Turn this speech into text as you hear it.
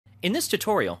In this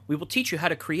tutorial, we will teach you how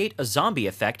to create a zombie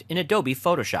effect in Adobe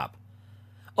Photoshop.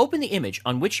 Open the image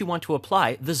on which you want to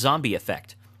apply the zombie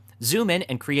effect. Zoom in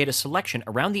and create a selection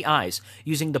around the eyes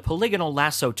using the polygonal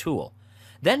lasso tool.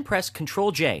 Then press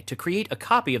Ctrl+J to create a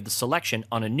copy of the selection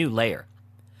on a new layer.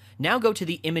 Now go to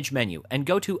the Image menu and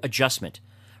go to Adjustment.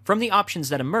 From the options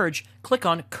that emerge, click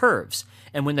on Curves,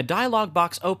 and when the dialog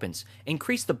box opens,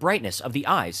 increase the brightness of the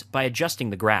eyes by adjusting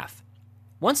the graph.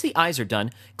 Once the eyes are done,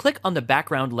 click on the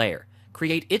background layer,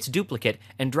 create its duplicate,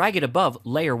 and drag it above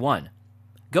Layer 1.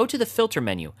 Go to the Filter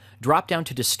menu, drop down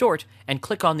to Distort, and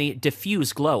click on the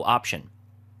Diffuse Glow option.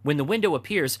 When the window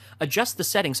appears, adjust the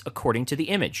settings according to the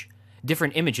image.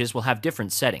 Different images will have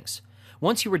different settings.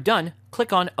 Once you are done,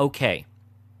 click on OK.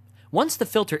 Once the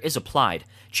filter is applied,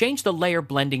 change the layer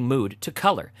blending mood to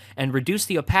color and reduce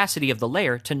the opacity of the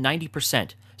layer to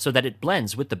 90% so that it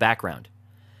blends with the background.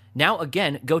 Now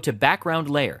again, go to Background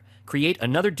Layer, create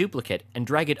another duplicate, and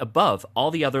drag it above all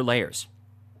the other layers.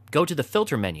 Go to the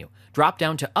Filter menu, drop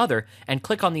down to Other, and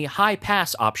click on the High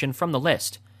Pass option from the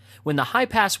list. When the High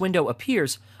Pass window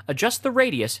appears, adjust the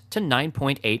radius to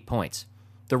 9.8 points.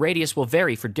 The radius will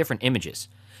vary for different images.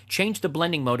 Change the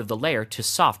blending mode of the layer to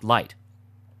Soft Light.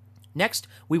 Next,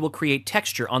 we will create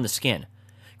texture on the skin.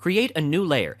 Create a new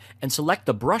layer and select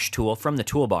the Brush tool from the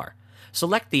toolbar.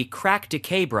 Select the Crack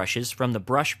Decay brushes from the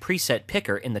Brush Preset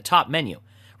Picker in the top menu.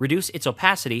 Reduce its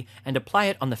opacity and apply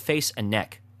it on the face and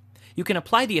neck. You can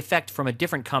apply the effect from a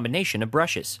different combination of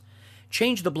brushes.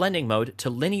 Change the blending mode to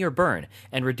Linear Burn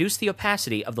and reduce the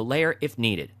opacity of the layer if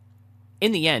needed.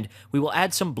 In the end, we will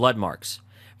add some blood marks.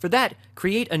 For that,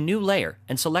 create a new layer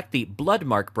and select the Blood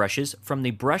Mark brushes from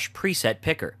the Brush Preset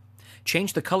Picker.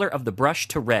 Change the color of the brush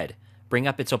to red, bring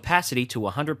up its opacity to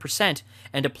 100%,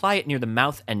 and apply it near the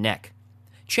mouth and neck.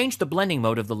 Change the blending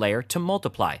mode of the layer to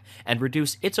Multiply and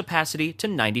reduce its opacity to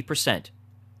 90%.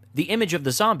 The image of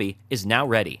the zombie is now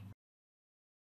ready.